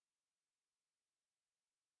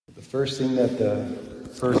The first thing that the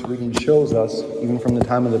first reading shows us, even from the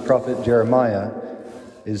time of the prophet Jeremiah,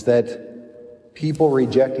 is that people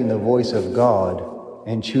rejecting the voice of God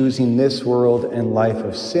and choosing this world and life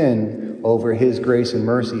of sin over His grace and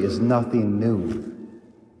mercy is nothing new.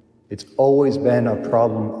 It's always been a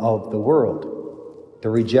problem of the world. The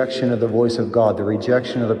rejection of the voice of God, the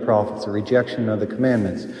rejection of the prophets, the rejection of the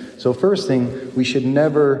commandments. So first thing, we should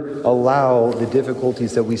never allow the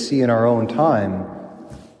difficulties that we see in our own time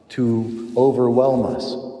to overwhelm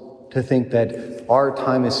us, to think that our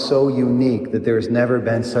time is so unique that there's never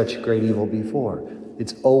been such great evil before.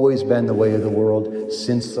 It's always been the way of the world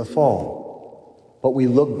since the fall. But we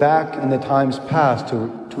look back in the times past to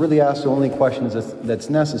really ask the only questions that's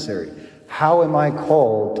necessary. How am I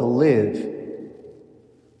called to live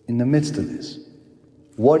in the midst of this?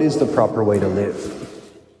 What is the proper way to live?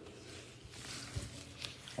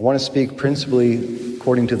 I want to speak principally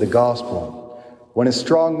according to the gospel. When a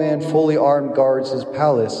strong man fully armed guards his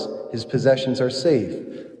palace, his possessions are safe.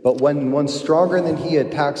 But when one stronger than he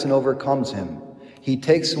attacks and overcomes him, he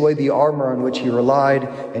takes away the armor on which he relied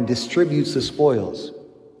and distributes the spoils.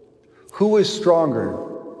 Who is stronger,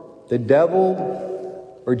 the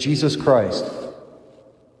devil or Jesus Christ?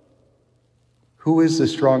 Who is the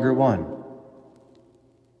stronger one?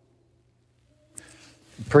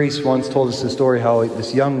 The priest once told us the story how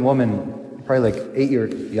this young woman, probably like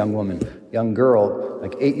young girl,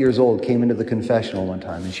 like 8 years old, came into the confessional one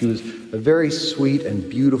time. And she was a very sweet and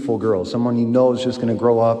beautiful girl, someone you know is just going to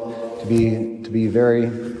grow up to be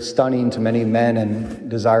very stunning to many men and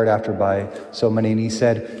desired after by so many. And he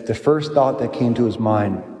said, the first thought that came to his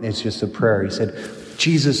mind is just a prayer. He said,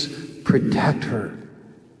 Jesus, protect her.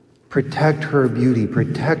 Protect her beauty,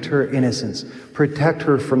 protect her innocence, protect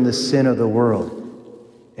her from the sin of the world.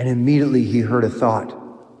 And immediately he heard a thought,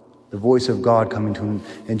 the voice of God coming to him,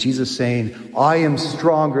 and Jesus saying, I am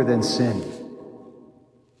stronger than sin.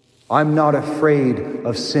 I'm not afraid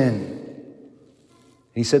of sin.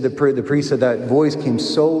 And he said, the priest said that voice came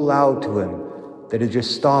so loud to him that it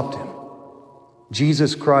just stopped him.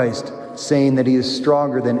 Jesus Christ saying that he is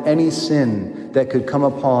stronger than any sin that could come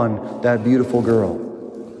upon that beautiful girl.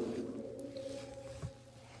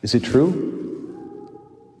 Is it true?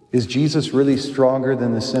 Is Jesus really stronger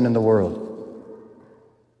than the sin in the world?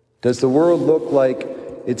 Does the world look like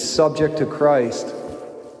it's subject to Christ,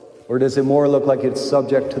 or does it more look like it's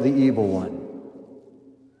subject to the evil one?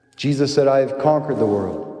 Jesus said, I have conquered the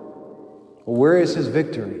world. Well, where is his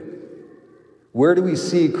victory? Where do we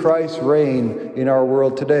see Christ reign in our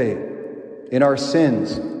world today? In our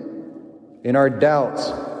sins, in our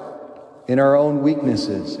doubts, in our own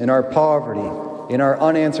weaknesses, in our poverty, in our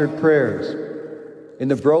unanswered prayers, in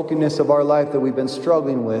the brokenness of our life that we've been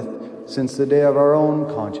struggling with since the day of our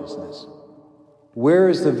own consciousness. Where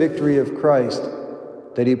is the victory of Christ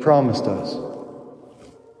that he promised us?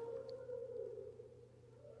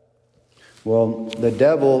 Well, the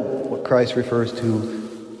devil, what Christ refers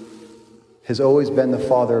to, has always been the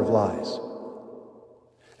father of lies.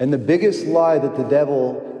 And the biggest lie that the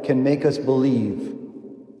devil can make us believe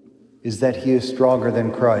is that he is stronger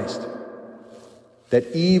than Christ.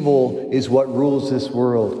 That evil is what rules this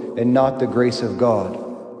world and not the grace of God.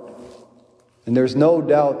 And there's no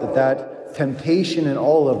doubt that temptation in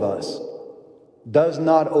all of us does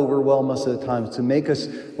not overwhelm us at times to make us,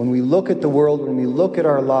 when we look at the world, when we look at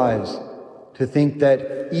our lives, to think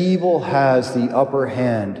that evil has the upper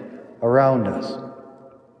hand around us.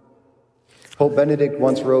 Pope Benedict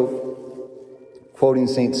once wrote, quoting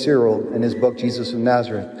St. Cyril in his book, Jesus of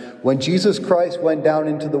Nazareth, when Jesus Christ went down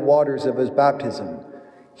into the waters of his baptism,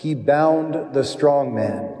 he bound the strong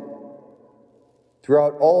man.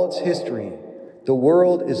 Throughout all its history, the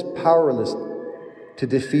world is powerless to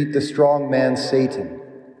defeat the strong man Satan.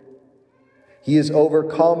 He is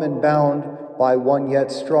overcome and bound by one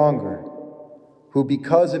yet stronger, who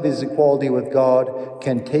because of his equality with God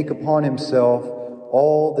can take upon himself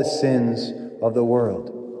all the sins of the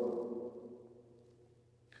world.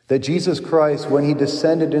 That Jesus Christ, when he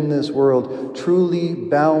descended in this world, truly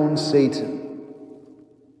bound Satan.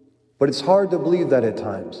 But it's hard to believe that at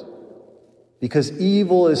times, because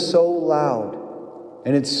evil is so loud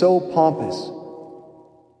and it's so pompous,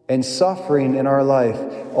 and suffering in our life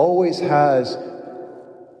always has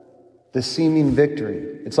the seeming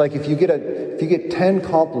victory. It's like if you get 10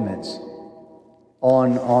 compliments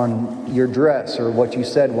on your dress or what you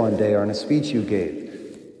said one day or on a speech you gave,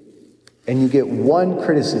 and you get one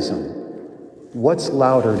criticism, what's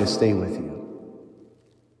louder to stay with you?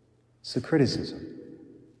 It's the criticism.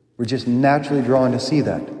 We're just naturally drawn to see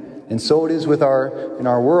that. And so it is in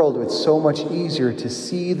our world. It's so much easier to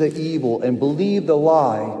see the evil and believe the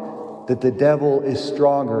lie that the devil is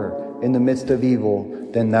stronger in the midst of evil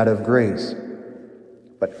than that of grace.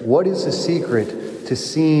 But what is the secret to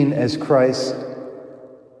seeing as Christ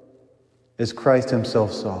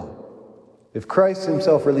himself saw? If Christ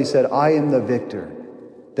himself really said, I am the victor,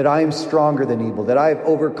 that I am stronger than evil, that I have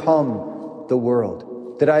overcome the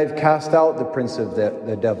world, that I have cast out the prince of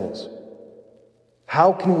the devils,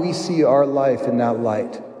 how can we see our life in that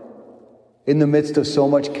light, in the midst of so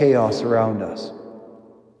much chaos around us?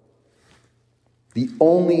 The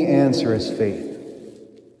only answer is faith.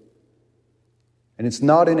 And it's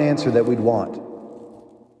not an answer that we'd want,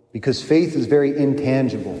 because faith is very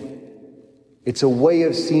intangible. It's a way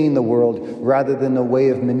of seeing the world rather than a way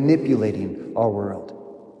of manipulating our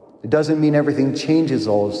world. It doesn't mean everything changes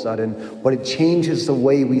all of a sudden, but it changes the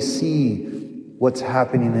way we see what's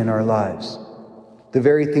happening in our lives. The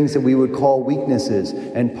very things that we would call weaknesses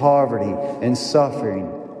and poverty and suffering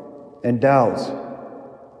and doubts.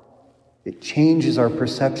 It changes our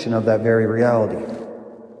perception of that very reality.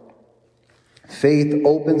 Faith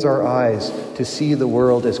opens our eyes to see the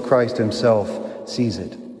world as Christ himself sees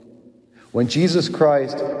it. When Jesus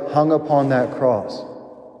Christ hung upon that cross,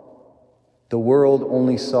 the world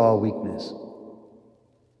only saw weakness.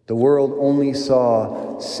 The world only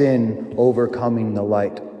saw sin overcoming the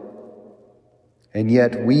light. And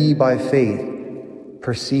yet we, by faith,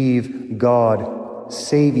 perceive God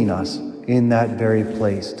saving us in that very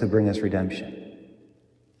place to bring us redemption.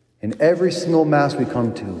 In every single Mass we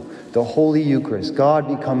come to, the Holy Eucharist, God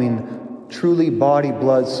becoming truly body,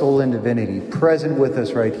 blood, soul, and divinity, present with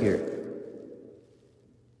us right here.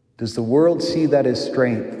 Does the world see that as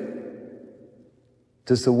strength?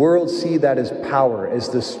 Does the world see that as power, as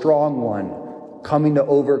the strong one coming to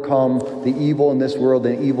overcome the evil in this world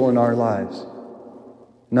and evil in our lives?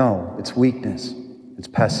 No, it's weakness. It's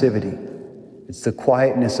passivity. It's the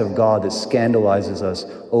quietness of God that scandalizes us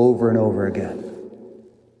over and over again.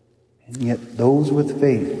 And yet those with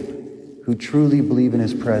faith who truly believe in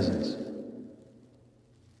his presence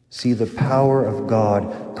see the power of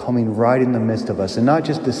God coming right in the midst of us, and not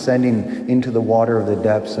just descending into the water of the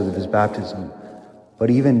depths of his baptism, but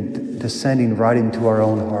even descending right into our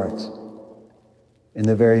own hearts in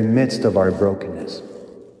the very midst of our brokenness.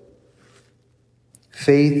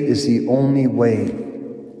 Faith is the only way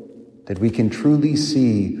that we can truly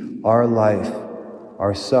see our life,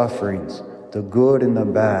 our sufferings, the good and the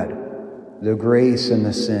bad, the grace and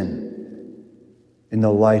the sin, in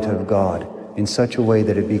the light of God, in such a way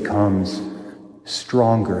that it becomes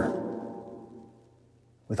stronger.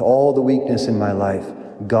 With all the weakness in my life,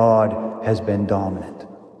 God has been dominant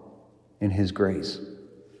in his grace.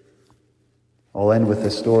 I'll end with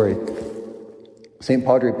a story. St.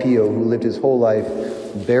 Padre Pio, who lived his whole life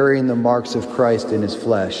bearing the marks of Christ in his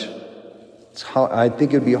flesh. I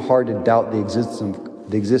think it would be hard to doubt the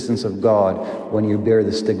existence of God when you bear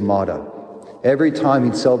the stigmata. Every time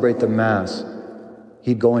he'd celebrate the Mass,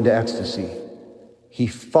 he'd go into ecstasy. He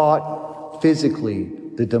fought physically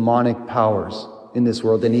the demonic powers in this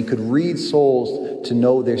world, and he could read souls to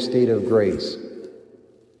know their state of grace.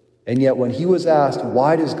 And yet when he was asked,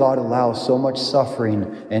 why does God allow so much suffering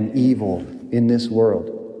and evil in this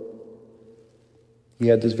world? He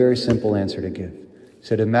had this very simple answer to give. He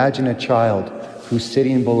said, imagine a child who's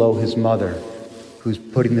sitting below his mother, who's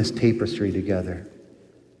putting this tapestry together.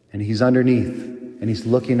 And he's underneath, and he's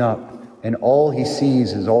looking up, and all he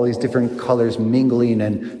sees is all these different colors mingling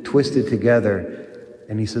and twisted together.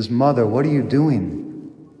 And he says, Mother, what are you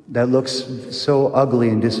doing? That looks so ugly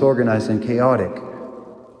and disorganized and chaotic.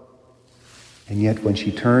 And yet when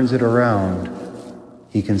she turns it around,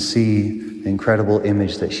 he can see the incredible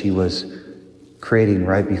image that she was creating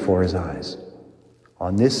right before his eyes.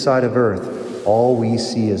 On this side of earth, all we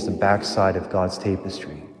see is the backside of God's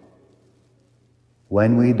tapestry.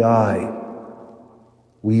 When we die,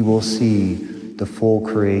 we will see the full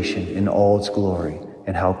creation in all its glory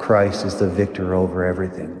and how Christ is the victor over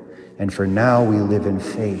everything. And for now, we live in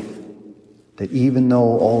faith that even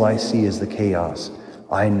though all I see is the chaos,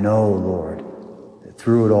 I know, Lord, that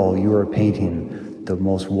through it all, you are painting the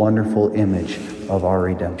most wonderful image of our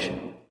redemption.